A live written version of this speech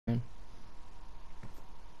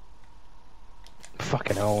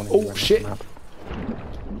fucking hell. Oh shit!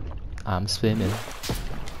 I'm swimming.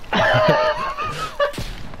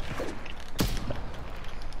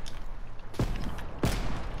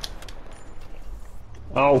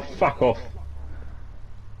 Oh, fuck off.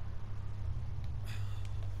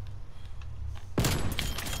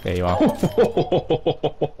 There you are.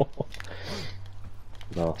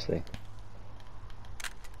 Nasty.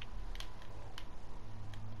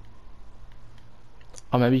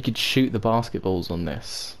 Oh, maybe you could shoot the basketballs on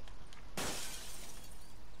this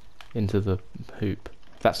into the hoop.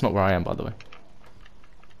 That's not where I am, by the way.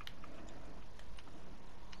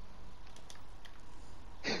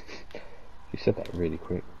 You said that really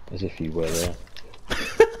quick, as if you were there.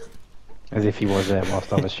 As if he was there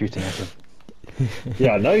whilst I was shooting at him.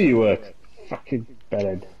 Yeah, I know you were. Fucking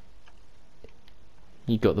bellend.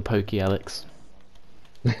 You got the pokey, Alex.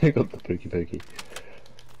 Got the pokey.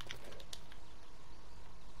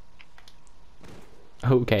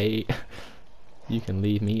 Okay. You can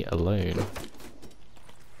leave me alone.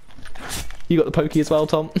 You got the pokey as well,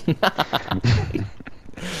 Tom?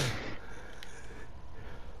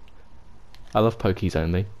 I love pokies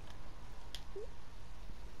only.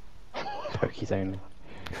 Pokies only.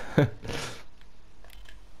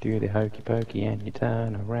 Do the hokey pokey and you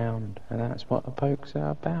turn around, and that's what the pokes are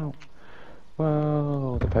about.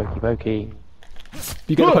 Whoa, the pokey pokey.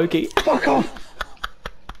 You got the pokey? Fuck off!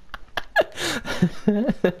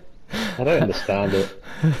 I don't understand it.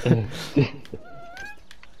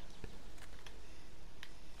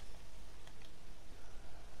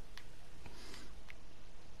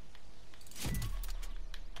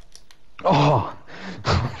 Oh!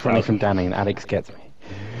 Running from Danny and Alex gets me.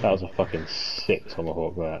 That was a fucking sick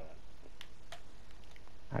tomahawk, that.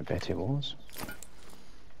 I bet it was.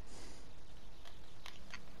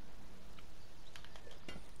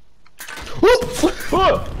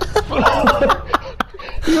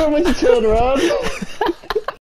 You want me to turn around?